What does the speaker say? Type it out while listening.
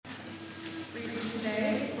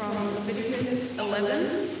from Leviticus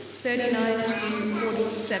 11, 39 to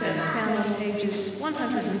 47, found on pages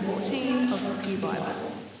 114 of the Pew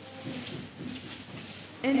Bible.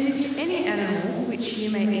 And if any animal which you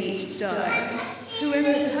may eat dies,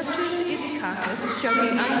 whoever touches its carcass shall be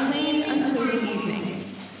unclean until the evening.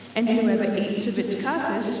 And whoever eats of its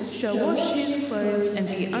carcass shall wash his clothes and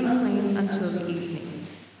be unclean until the evening.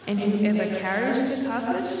 And whoever carries the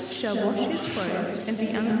carcass shall wash his clothes and be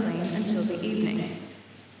unclean until the evening.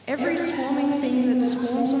 Every swarming thing that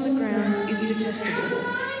swarms on the ground is detestable.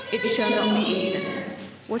 It shall not be eaten.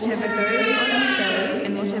 Whatever goes on its belly,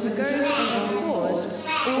 and whatever goes on all fours,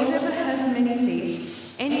 or whatever has many feet,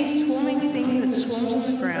 any swarming thing that swarms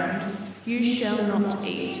on the ground, you shall not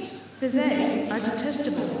eat, for they are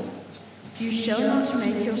detestable. You shall not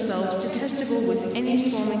make yourselves detestable with any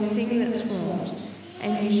swarming thing that swarms,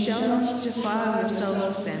 and you shall not defile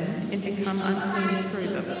yourselves with them and become unclean through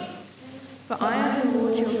them. For I am the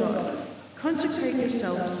Lord your God. Consecrate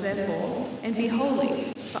yourselves, therefore, and be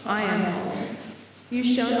holy, for I am holy. You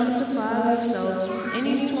shall not defile yourselves with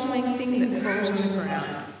any swarming thing that crawls on the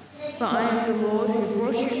ground. For I am the Lord who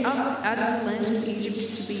brought you up out of the land of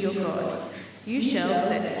Egypt to be your God. You shall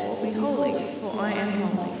therefore be holy, for I am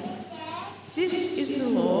holy. This is the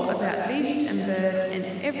law about beast and bird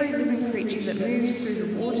and every living creature that moves through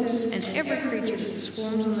the waters and every creature that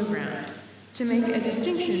swarms on the ground, to make a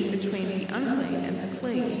distinction between the unclean and the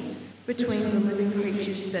clean, between the living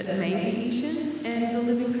creatures that may be eaten and the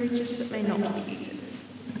living creatures that may not be eaten.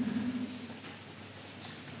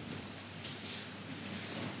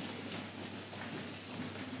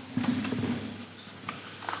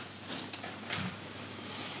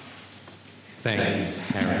 Thanks,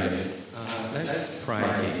 Harry. Let's pray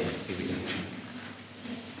again.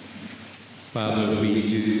 Father, we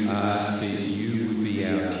do ask that you would be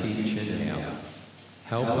our teacher now.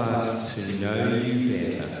 Help us to know you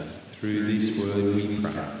better through this word we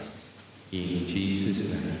pray. In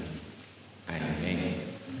Jesus' name, amen.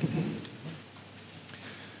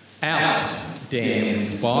 Out, damn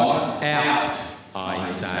spot, out, I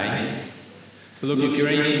say. Look, if you're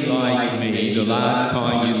anything like me, the last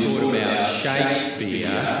time you thought about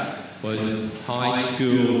Shakespeare was high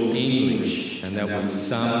school English, and that was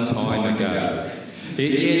some time ago.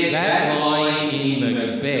 Yet that line in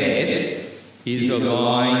Macbeth is a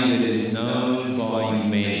line that is known by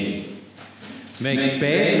many.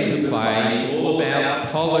 Macbeth is a play all about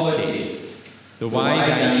politics, the way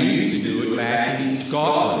they used to do it back in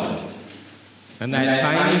Scotland. And that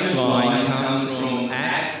famous line comes from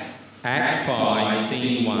Act 5,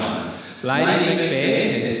 Scene 1. Lady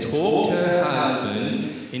Macbeth has talked her husband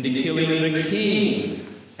into killing the king,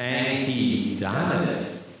 and he's done it.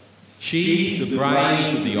 She's the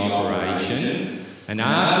brains of the operation, and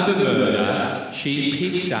after the murder, she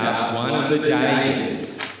picks up one of the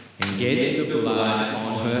daggers and gets the blood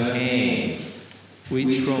on her hands,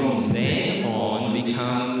 which from then on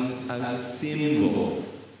becomes a symbol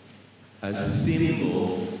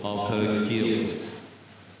of her guilt.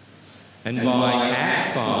 And by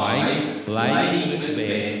Act 5, Lady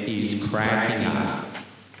Macbeth is cracking up.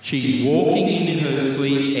 She's walking in her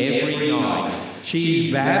sleep every night.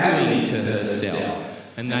 She's babbling to herself.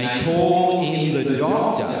 And they call in the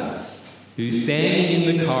doctor, who's standing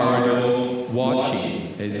in the corridor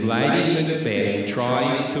watching as Lady Macbeth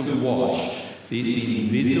tries to wash this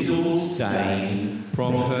invisible stain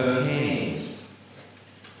from her hands.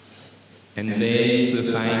 And there's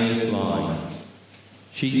the famous line.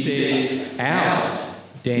 She says, out,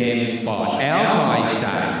 damn spot, out I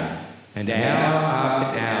say. And hour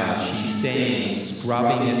after hour she stands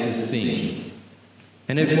scrubbing at the sink.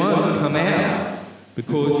 And it won't come out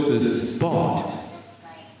because the spot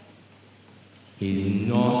is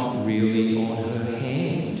not really on her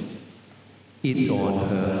hand. It's on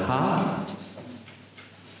her heart.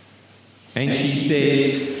 And she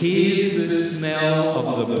says, here's the smell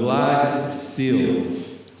of the blood still.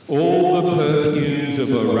 All the perfumes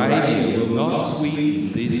of Arabia will not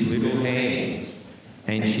sweeten this little hand.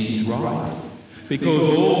 And she's right.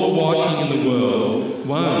 Because all the washing in the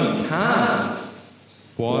world can't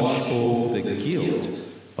wash off the guilt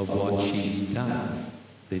of what she's done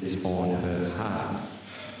that's on her heart.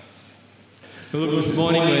 Look, this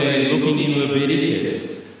morning we're looking in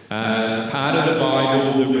Leviticus, part of the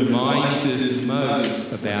Bible that reminds us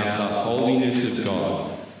most about the holiness of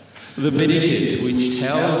God. Leviticus, which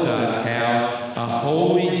tells us how a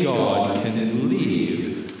holy God can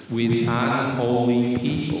live with unholy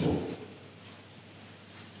people.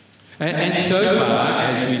 And so far,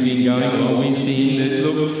 as we've been going along, we've seen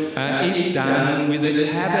that, it's done with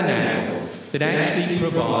a tabernacle that actually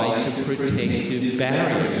provides a protective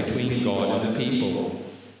barrier between God and the people.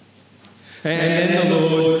 And then the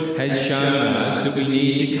Lord has shown us that we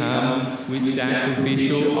need to come with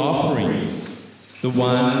sacrificial offerings, the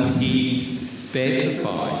ones He's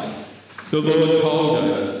specified. The Lord told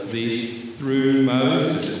us this through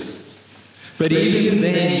Moses. But even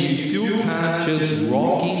then, you still can't just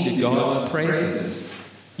rock into God's presence.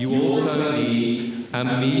 You also need a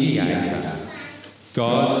mediator,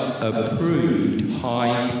 God's approved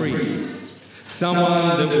high priest,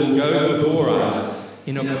 someone that will go before us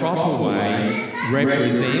in a proper way,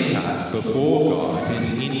 represent us before God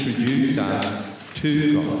and introduce us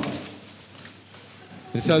to God.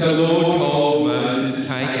 And so the Lord told Moses,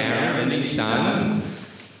 take Aaron and his sons,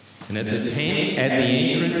 and at the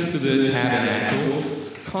entrance to the tabernacle,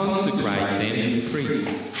 consecrate them as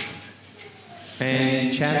priests.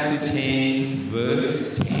 And chapter 10,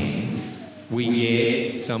 verse 10, we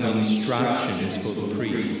get some instructions for the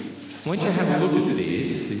priests. I want you to have a look at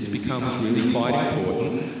this. This becomes really quite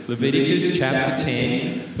important. Leviticus chapter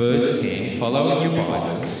 10, verse 10. Follow in your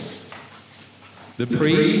Bibles. The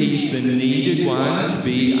priest is the needed one to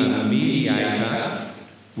be a mediator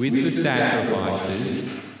with the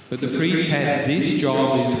sacrifices, but the priest had this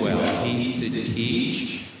job as well. He's to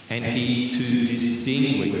teach and he's to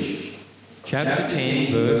distinguish. Chapter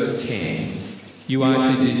 10, verse 10. You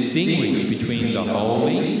are to distinguish between the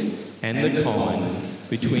holy and the common,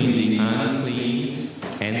 between the unclean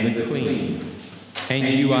and the clean.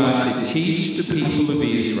 And you are to teach the people of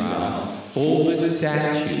Israel all the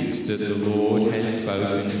statutes that the Lord has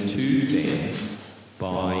spoken to them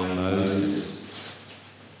by Moses.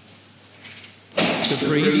 The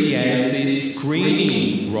priest has this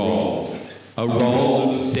screening role, a role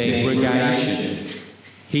of segregation.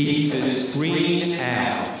 He's to screen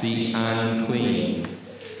out the unclean,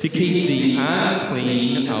 to keep the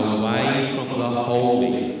unclean away from the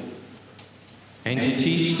holy, and to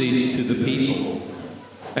teach this to the people.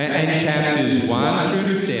 And chapters 1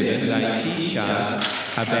 through to 7, they teach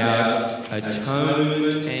us about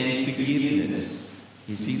atonement and forgiveness.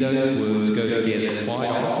 You see those words go together quite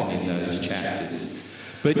often in those chapters.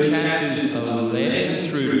 But chapters 11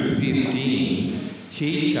 through to 15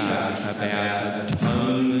 teach us about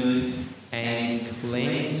atonement and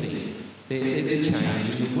cleansing. There's a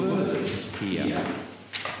change in the words here.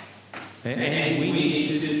 And we need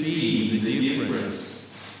to see the difference.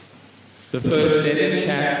 The first 7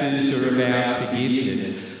 chapters are about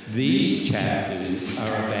forgiveness. These chapters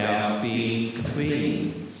are about being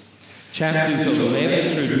clean. Chapters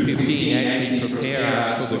 11 through to 15 actually prepare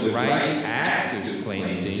us for the great act of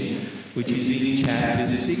cleansing, which is in chapter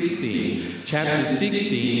 16. Chapter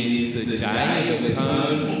 16 is the Day of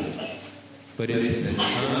Atonement, but it's an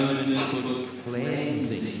atonement for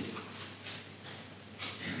cleansing.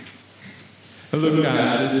 Look,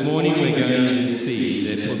 this morning we're going to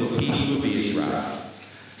see that for the people of Israel,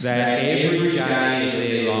 that every day of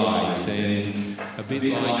their lives, and a bit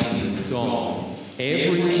like in the song,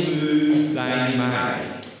 every move they make,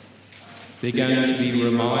 they're going to be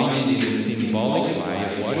reminded in a symbolic way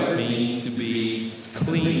of what it means to be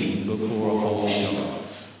clean before a holy God.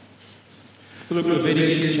 Look,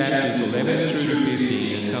 Leviticus chapters 11 through to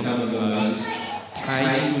 15 are some of the most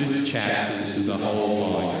tasteless chapters of the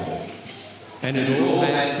whole Bible. And it all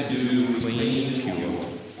has to do with clean and pure.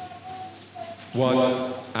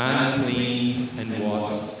 What's unclean and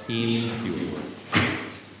what's impure.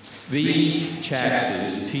 These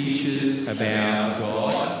chapters teach us about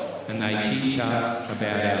God, and they teach us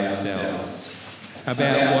about ourselves,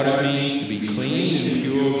 about what it means to be clean and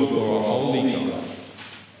pure before a holy God.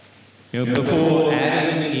 You know, before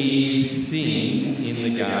Adam and Eve sinned in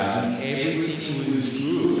the garden, everything was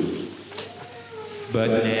good.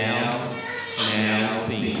 But now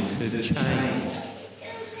things have changed.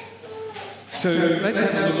 So let's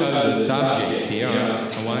have a look over the subjects here.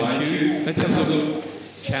 I want you. Let's have a look at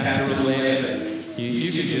chapter 11.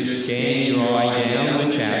 You can just scan your eye down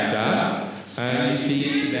the chapter. You see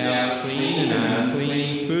it's about clean and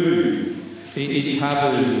unclean food. It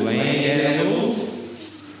covers land animals,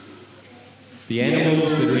 the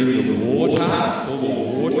animals that are in the water, all the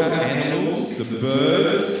water animals, the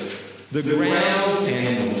birds, the ground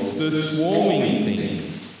animals, the swarming things.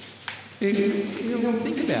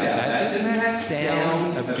 Think about that. Doesn't that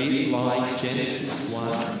sound a bit like Genesis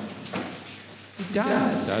 1? It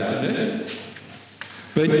does, doesn't it?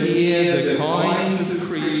 But here the kinds of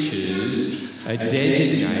creatures are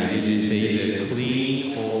designated as either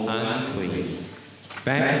clean or unclean.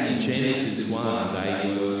 Back in Genesis 1,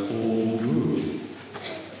 they were all good.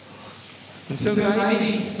 And so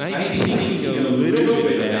maybe thinking a little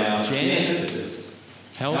bit about Genesis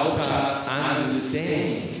helps us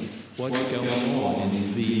understand what's going on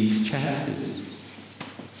in these chapters.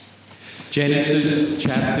 Genesis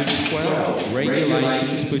chapter 12,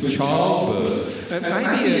 regulations for childbirth.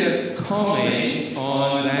 Maybe a comment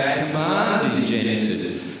on that command in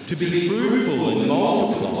Genesis to be fruitful and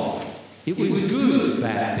multiply. It was good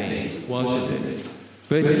back then, wasn't it?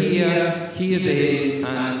 But here there's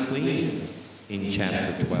uncleanness in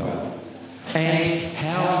chapter 12. And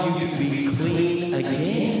how you can be clean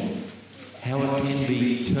again. How it can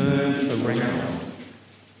be turned around.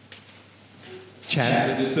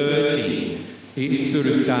 Chapter 13, it sort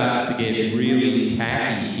of starts to get really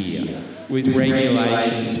tacky here with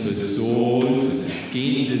regulations for sores and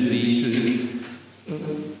skin diseases.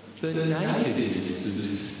 The nakedness of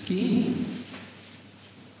skin.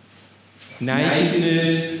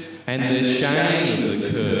 Nakedness and the shame of the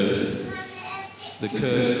curse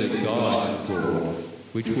that God brought,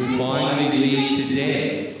 which will finally lead to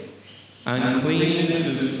death.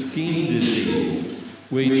 Uncleanness of skin disease,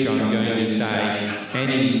 which I'm going to say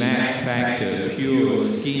any max factor pure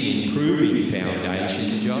skin improving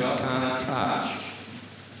foundation just can't touch.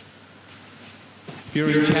 If you're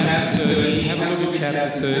in chapter 13, have a look at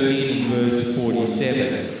chapter 13 and verse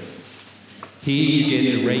 47. Here you get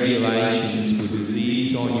the regulations for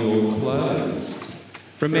disease on your clothes.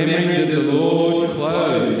 Remembering that the Lord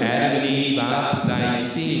clothed Adam and Eve after they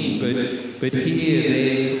sinned, but here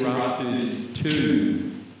they're corrupted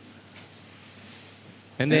too.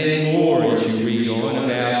 And then more as you read on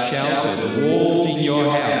about shelter, the walls in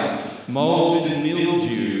your house, mould and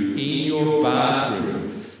mildew in your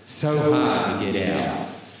bathroom, so hard to get out,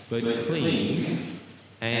 but clean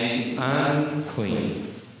and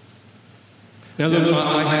unclean. Now look,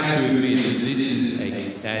 I have to admit that this is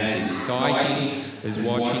as exciting as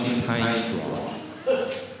watching paint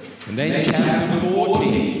dry. And then chapter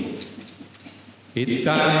 14, it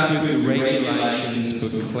starts with the regulations for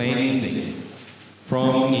cleansing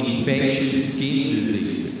from infectious skin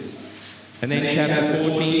diseases. And then chapter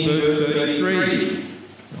 14, verse 33,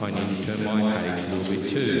 I need to turn my page a little bit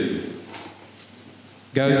too,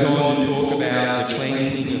 goes on to talk about the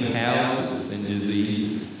cleansing of houses and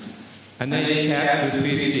diseases. And then chapter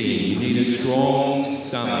 15, you need a strong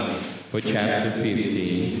stomach for chapter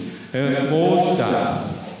 15. More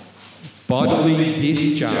stuff, bodily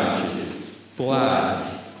discharges,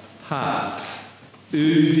 blood, pus,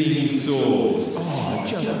 oozing sores.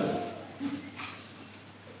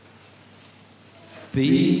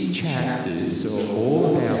 These chapters are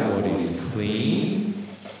all about what is clean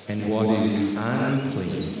and what is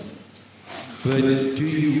unclean. But do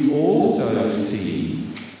you also see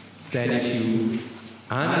that if you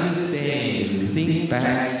understand and think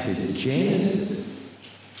back to Genesis,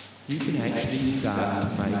 you can actually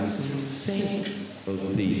start to make some sense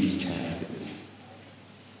of these chapters.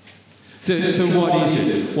 So what is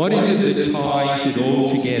it? What is it that ties it all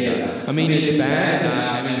together? I mean, it's bad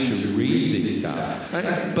enough having to read this stuff.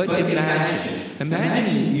 But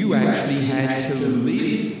imagine you actually had to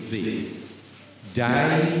live this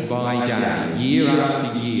day by day, year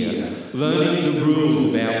after year, learning the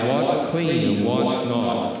rules about what's clean and what's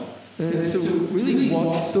not. So really,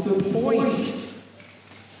 what's the point?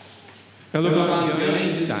 Now look, I'm going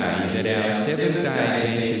to say that our Seventh-day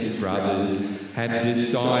Adventist brothers have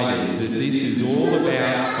decided that this is all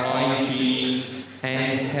about hygiene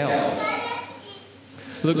and health.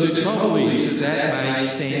 Look, the trouble is that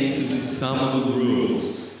makes sense of some of the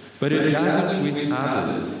rules, but it doesn't with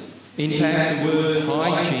others. In fact, the words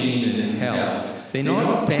hygiene and health, they're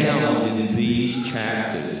not found in these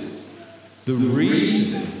chapters. The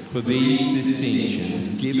reason for these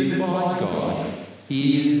distinctions given by God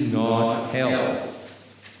is not health.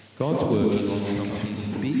 God's working on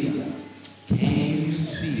something bigger. Can you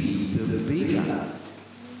see the bigger?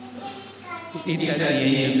 It's at the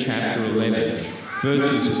end of chapter 11,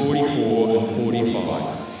 verses 44 and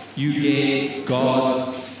 45. You get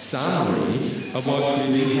God's summary of what's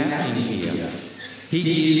really happening here. He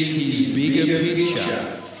gives his bigger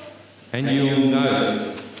picture, and you'll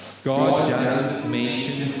note God doesn't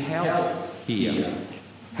mention health here.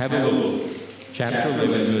 Have a look. Chapter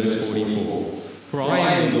 11, verse 44. For I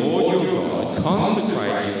am the Lord your God,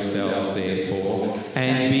 consecrate yourselves therefore,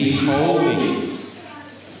 and be holy.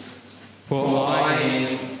 For I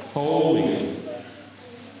am holy.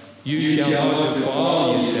 You shall not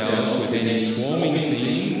defile yourselves with any swarming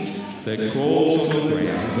thing that crawls on the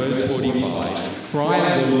ground. Verse 45. For I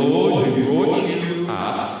am the Lord who brought you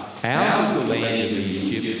up out of the land of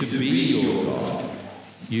Egypt to be your God.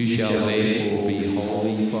 You shall therefore be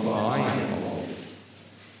holy, for I am holy.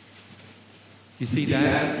 You see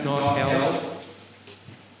that? Not health,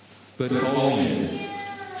 but holiness.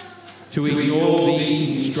 To ignore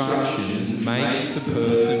these instructions makes the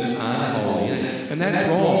person unholy. And that's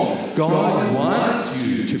wrong. God wants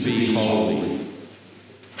you to be holy.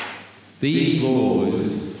 These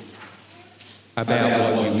laws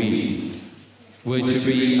about what you eat were to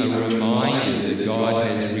be a reminder that God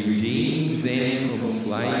has redeemed them from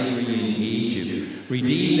slavery in Egypt,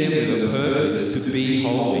 redeemed them with a purpose to be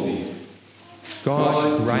holy.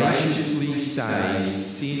 God graciously saves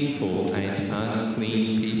sinful and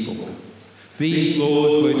unclean people. These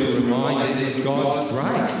laws were to remind them of God's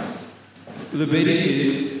grace.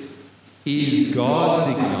 Leviticus is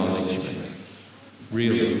God's acknowledgement,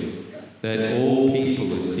 really, that all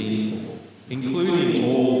people are sinful, including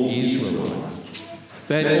all Israelites,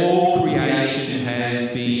 that all creation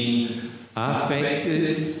has been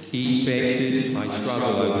affected, effected, I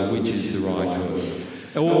struggle over which is the right word.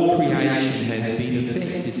 All creation has been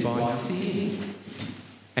affected by sin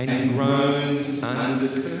and groans under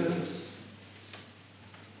the curse.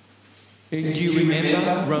 Do you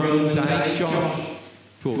remember Romans 8? Josh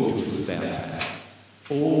talked to us about that.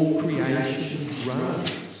 All creation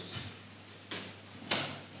groans.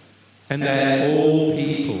 And that all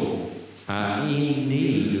people are in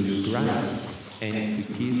need of grace and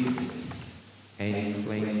forgiveness and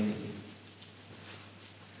cleansing.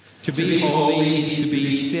 To be holy is to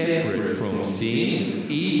be separate from sin,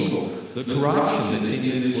 evil, the corruption that's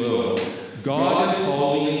in this world. God is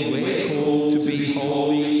holy and we're called to be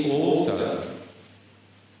holy also.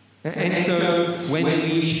 And so when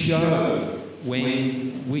we show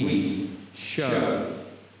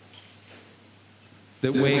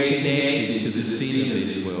that we're connected to the sin of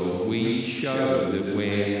this world, we show that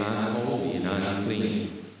we're unholy and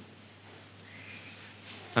unclean.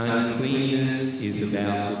 Uncleanness is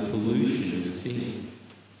about the pollution of sin.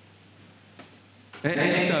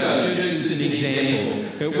 And so, just as an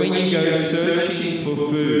example, when you go searching for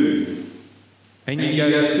food, and you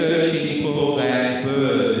go searching for that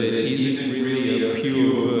bird that isn't really a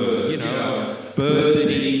pure bird, a bird that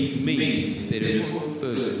eats meat instead of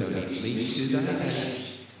birds don't eat meat, do they?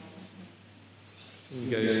 You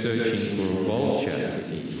go searching for a vulture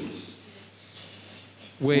to eat.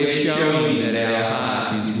 We're showing that our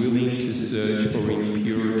heart is willing to search for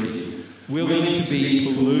impurity, willing to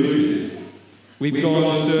be polluted. We've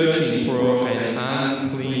gone searching for an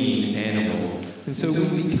unclean animal, and so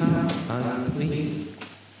we become unclean.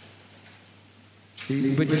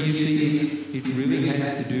 But do you see, it really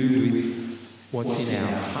has to do with what's in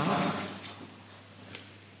our heart.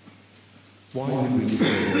 Why would we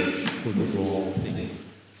search for the wrong thing?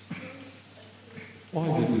 Why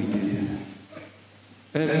would we do that?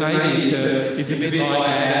 And maybe it's a bit like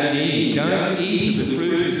Adam and Eve. Don't eat the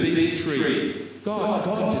fruit of this tree. God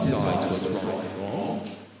decides what's right and wrong.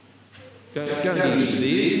 Don't eat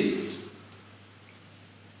this.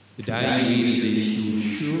 The day you eat this, you'll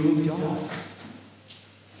surely die.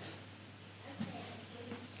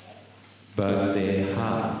 But their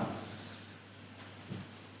hearts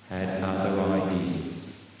had other ideas.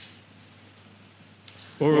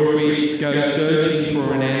 Or if we go searching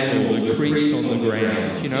for an animal that creeps on the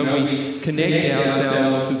ground, we connect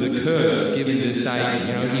ourselves to the curse given to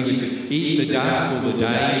Satan. He would eat the dust for the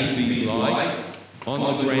days of his life on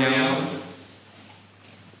the ground.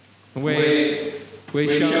 And we're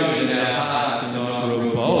showing that our hearts are not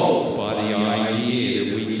repulsed by the idea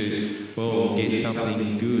that we could, get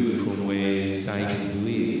something good from where Satan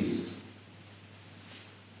lives.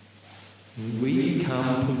 We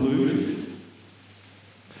become polluted.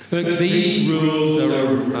 But these rules are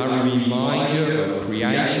a reminder of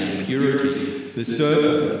creation, purity, the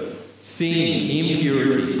serpent, sin,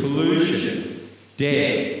 impurity, pollution,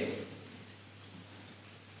 death,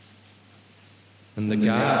 and the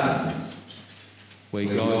garden where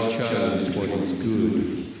God chose what is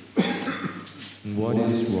good and what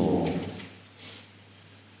is wrong.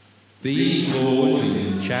 These laws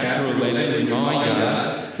in chapter 11 remind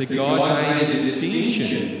us that God made a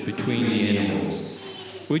distinction between the animals,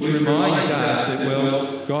 which reminds us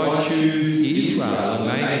that, God chose Israel and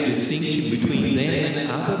made a distinction between them and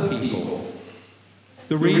other people.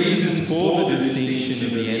 The reasons for the distinction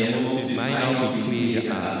of the animals may not be clear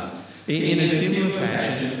to us. In a similar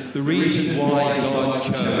fashion, the reason why God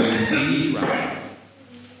chose Israel,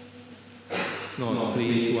 it's not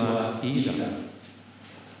clear to us either.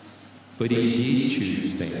 But he did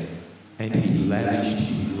choose them, and he lavished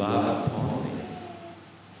his love upon them.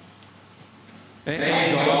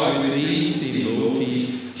 And God, with these symbols,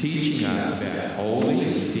 he's teaching us about holy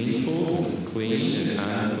and sinful and clean and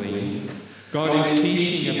unclean. God is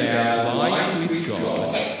teaching about life with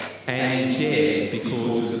God and death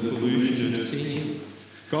because of the pollution of sin.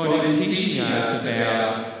 God is teaching us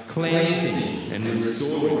about cleansing and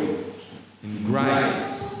restoring and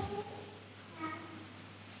grace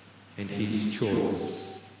and his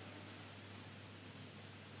choice.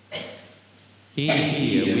 In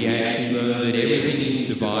here, we actually learn that everything is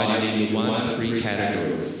divided into one of three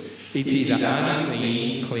categories. It's either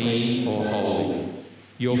unclean, clean, or holy.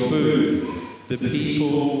 Your food, the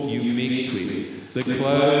people you mix with, the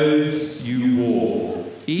clothes you wore,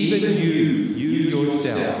 even you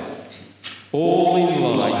yourself, all in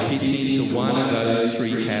life fits into one of those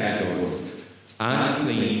three categories: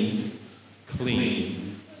 unclean,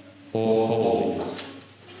 clean, or holy.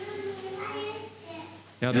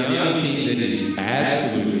 Now, the only thing that is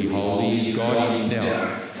absolutely holy is God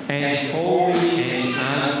himself. And holy and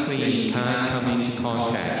unclean can't come into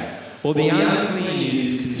contact. Or the unclean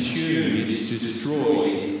is consumed, it's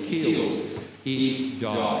destroyed, it's killed, it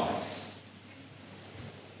dies.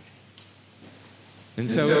 And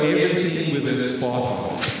so everything with a spot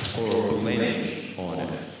on it, or a blemish on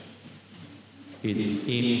it, it's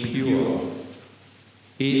impure.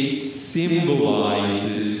 It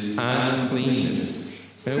symbolises uncleanness.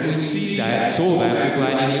 And we saw that with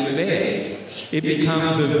laying in bed. It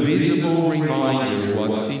becomes a visible reminder of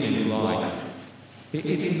what sin is like.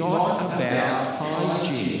 It's not about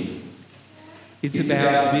hygiene. It's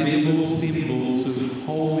about visible symbols of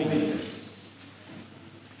holiness.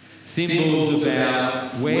 Symbols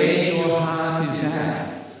about where your heart is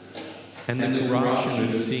at and the corruption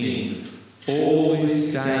of sin,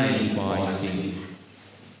 always stained by sin.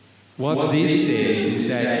 What this says is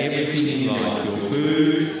that everything in life, your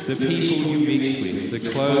food, the people you mix with, the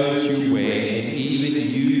clothes you wear, and even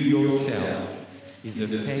you yourself,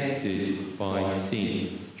 is affected by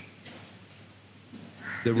sin.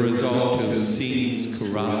 The result of sin's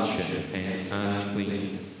corruption and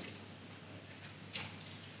uncleanness.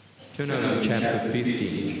 Turn over to chapter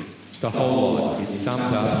 15. The whole lot, it's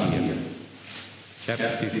summed up here. Chapter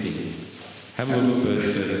 15. Have a look at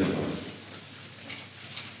verse 31.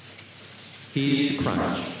 Here's the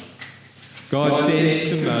crunch. God says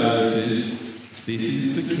to Moses, this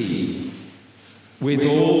is the key. With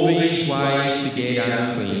all these ways to get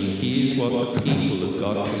unclean, here's what the people have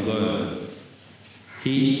got to learn.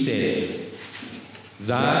 He says,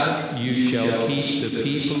 thus you shall keep the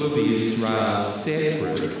people of Israel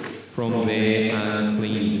separate from their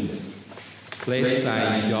uncleanness, lest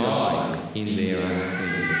they die in their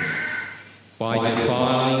uncleanness, by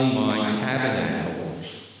defiling my tabernacle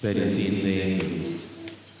that is in their midst.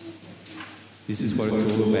 This is what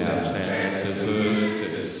it's all about. It's a verse,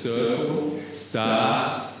 a circle,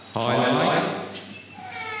 star, highlight.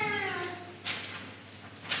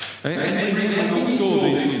 And we saw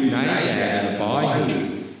this with Nadab and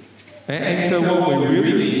Abihu. And so what we're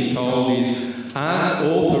really being told is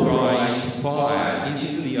unauthorized fire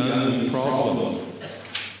isn't the only problem.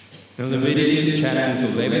 In Leviticus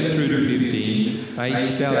chapters 11 through to 15, they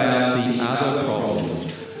spell out the other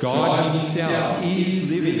problems. God himself is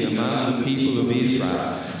living among the people of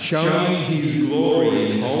Israel, showing his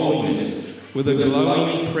glory and holiness with a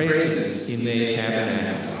glowing presence in their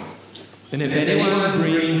tabernacle. And if anyone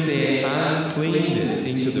brings their uncleanness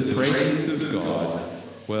into the presence of God,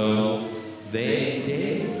 well, they're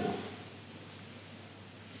dead.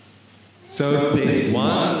 So if there's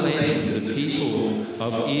one lesson the people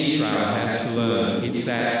of Israel have to learn, it's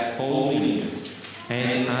that holiness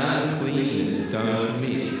and uncleanness don't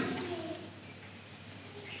mix.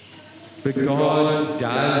 But God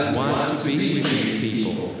does want to be with his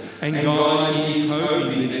people. And God is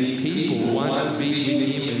hoping that his people want to be with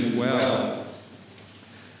him as well.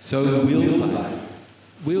 So will they?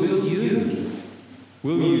 Will you?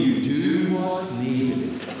 Will you do what's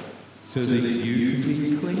needed so that you can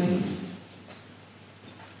be clean?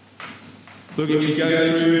 Look, if you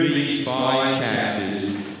go through these 5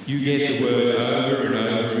 chapters, you get the word over and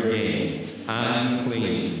over again.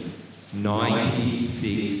 Unclean.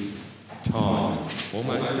 96 times.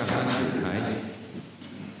 Almost 100, hey?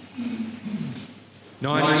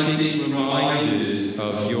 96 reminders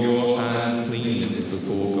of your uncleanness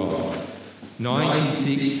before God.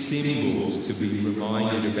 96 symbols to be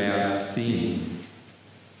reminded about sin.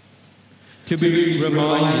 To be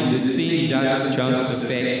reminded that sin doesn't just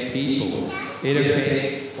affect people, it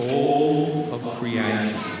affects all of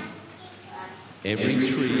creation. Every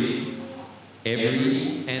tree,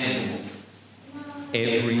 every animal,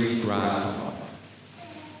 every grasshopper.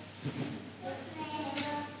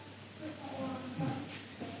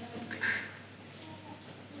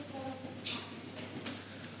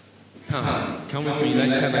 Come with me,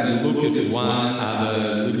 let's have a look at one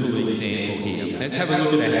other little example here. Let's have a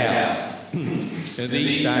look at a house.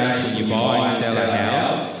 These days when you buy and sell a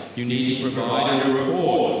house, you need to provide a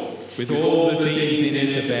report with all the things in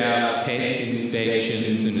it about pest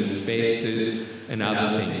inspections and asbestos and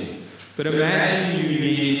other things. But imagine you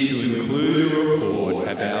needed to include a report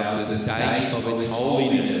about the state of its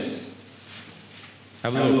holiness.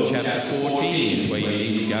 Have a look, chapter 14 is where you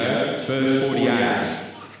need to go, verse 48.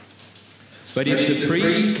 But if the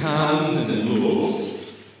priest comes and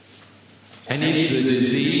looks, and if the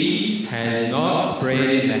disease has not spread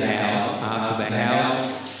in the house after the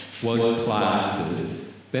house was plastered,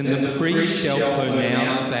 then the priest shall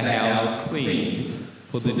pronounce the house clean,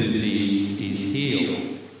 for the disease is healed.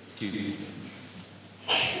 Excuse me.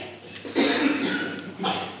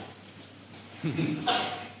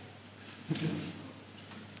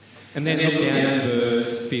 And then look down at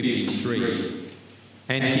verse 53.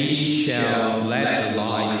 And he shall let the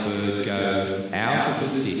live bird go out of the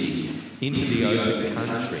city into the open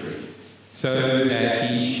country, so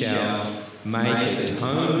that he shall make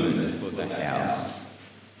atonement for the house,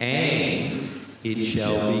 and it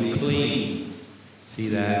shall be clean. See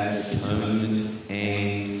that? Atonement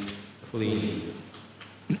and clean.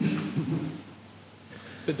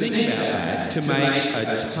 But think about that. To make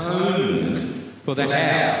atonement for the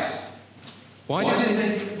house. Why does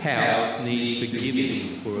the house need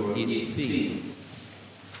forgiving for its sin?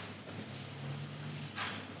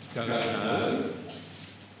 Don't know.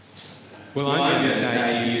 Well, I'm going to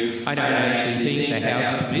say to you, I don't actually think the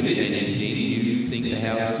house committed any sin. You think the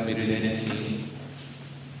house committed any sin?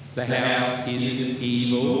 The house isn't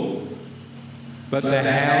evil, but the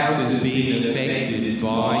house is being affected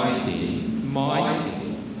by sin, my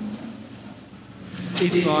sin.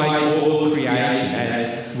 It's like all creation,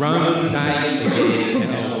 as Romans 8 again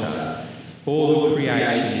tells us. All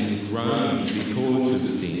creation groans because of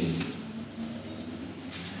sin.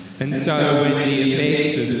 And so when the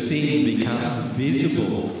effects of sin become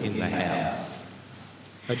visible in the house,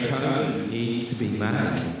 atonement needs to be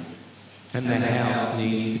made, and the house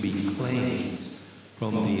needs to be cleansed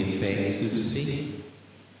from the effects of sin.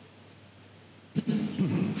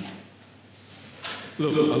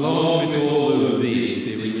 Look, along with all of this,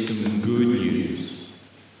 there is some good news.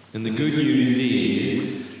 And the good news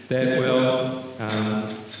is that, well,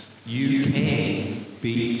 you can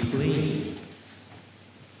be clean.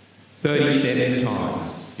 37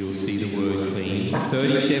 times you'll see the word clean.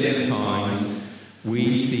 37 times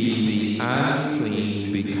we see the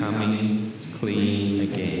unclean becoming clean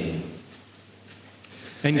again.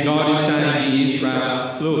 And God is saying to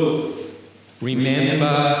Israel, look,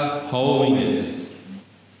 remember holiness.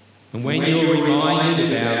 And when you're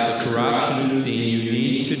reminded about the corruption of sin, you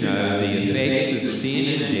need to know the effects of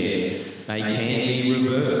sin and death, they can be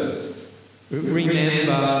reversed.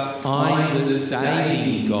 Remember, I'm the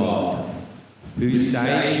saving God who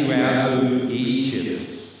saved you out of Egypt.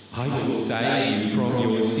 I will save you from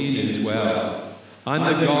your sin as well. I'm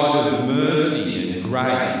the God of mercy and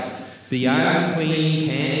grace. The unclean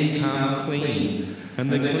can become clean, and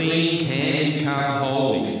the clean can become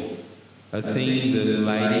holy. A thing that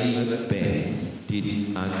Lady Macbeth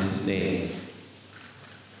didn't understand.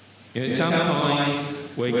 You know, sometimes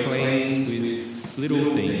we're cleansed with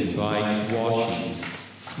little things like washings.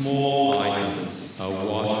 Small items are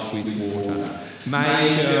washed with water.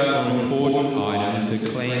 Major or important items are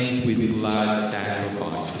cleansed with blood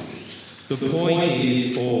sacrifices. The point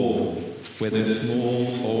is all, whether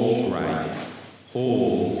small or great,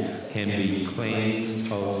 all can be cleansed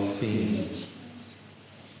of sin.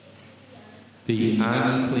 The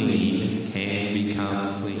unclean can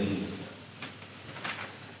become clean.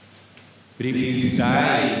 But if you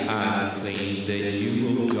stay unclean, then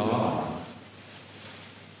you will die.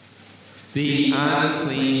 The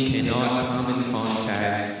unclean cannot come in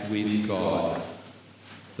contact with God,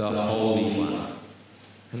 the Holy One.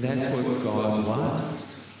 And that's what God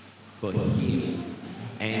wants for Him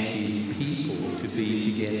and His people to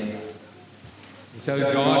be together.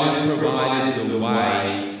 So God has provided the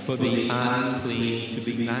way for the unclean to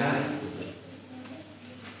be made.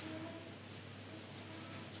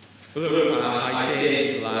 Look, I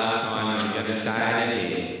said last time, I'm going to say it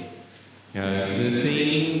again. You know, the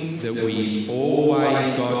thing that we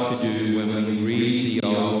always got to do when we read the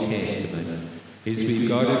Old Testament is we've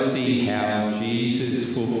got to see how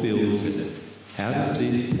Jesus fulfills it. How does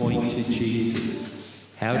this point to Jesus?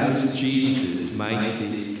 How does Jesus make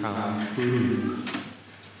this come true?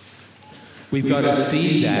 We've got to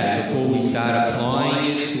see that before we start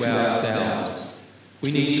applying it to ourselves.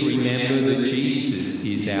 We need to remember that Jesus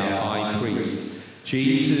is our high priest.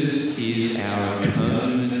 Jesus is our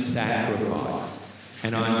atonement sacrifice.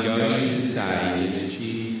 And I'm going to say that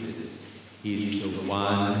Jesus is the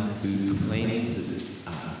one who cleanses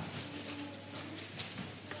us.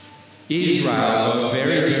 Israel got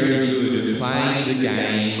very, very good at playing the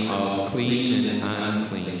game of clean and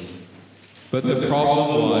unclean. But the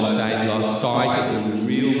problem was they lost sight of the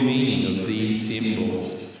real meaning of these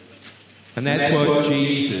symbols. And that's what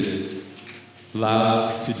Jesus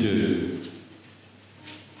loves to do.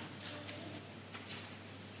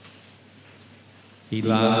 He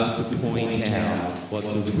loves to point out what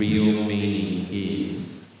the real meaning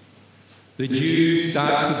is. The Jews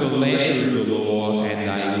stuck to the letter of the law and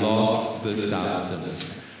they lost the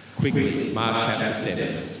substance. Quickly, Mark chapter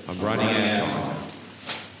 7. I'm running out of time.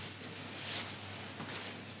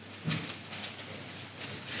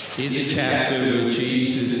 Here's a chapter where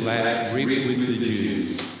Jesus laughs rip with the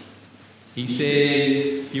Jews. He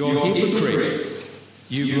says, "You're hypocrites.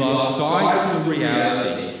 You've lost sight of the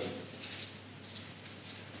reality."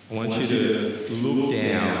 I want you to look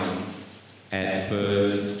down at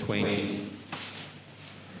verse 20.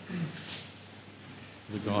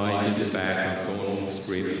 The guys in the back, I've gone on the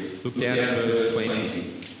script. Look down at verse 20.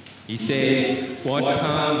 He said, "What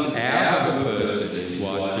comes out of a person is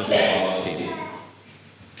what defiles him.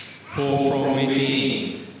 For from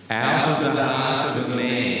within, out of the heart of a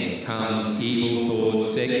man, comes evil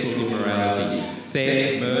thoughts, sexual immorality,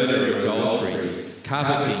 theft, murder, adultery,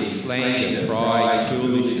 coveting, slander, pride,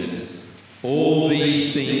 foolishness. All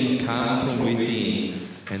these things come from within,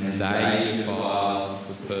 and they defile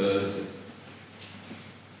the person."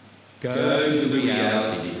 Go to the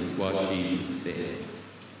reality is what Jesus said.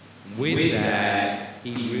 With that,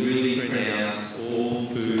 he really pronounced all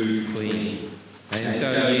food clean. And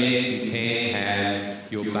so, yes, you can have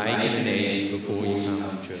your bacon and eggs before you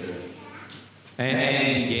come to church.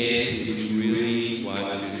 And yes, if you really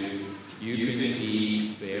want to, you can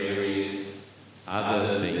eat various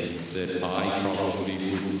other things that I probably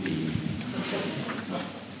wouldn't eat.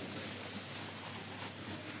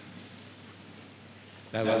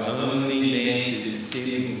 They were only meant as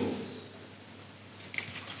symbols.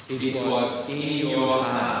 It's what's in your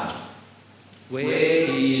heart. Where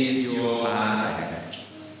is your heart at?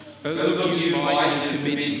 Look, you might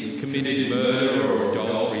have committed murder or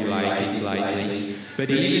adultery lately, but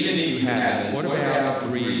even if you haven't, what about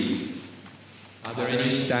greed? Are there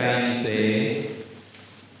any stains there?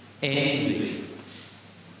 Envy.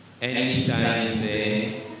 Any stains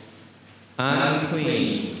there?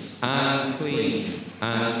 Unclean, unclean,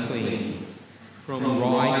 unclean. From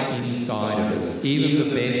right inside of us, even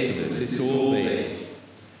the best of us, it's all there.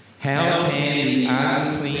 How can the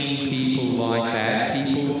unclean people like that,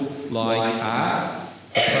 people like us,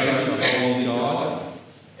 approach a holy God?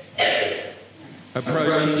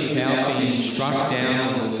 Approaching without being struck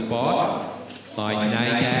down on the spot, like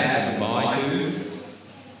Nadab and Abihu?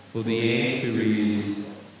 Well, the answer is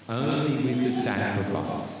only with the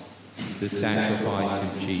sacrifice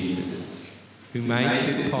of Jesus, who makes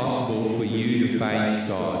it possible for you to face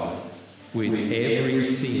God with every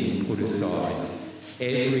sin put aside,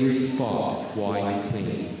 every spot wiped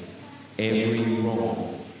clean, every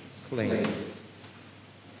wrong cleansed.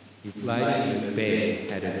 If Lady Macbeth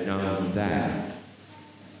had have known that,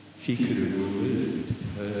 she could have removed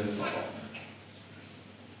herself.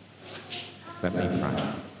 Let me pray.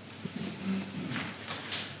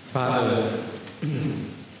 Father,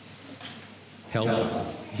 help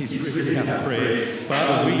us. He's really our prayer.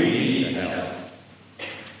 Father, we need help.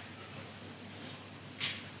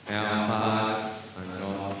 Our hearts are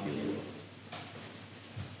not pure,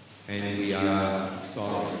 and we are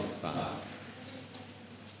sorry, Father.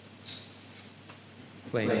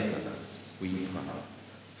 Cleanse us, we pray.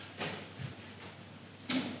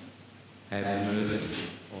 Have mercy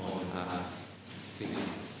on us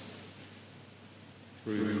sinners.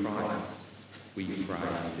 Through Christ, we pray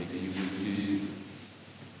that you would do this.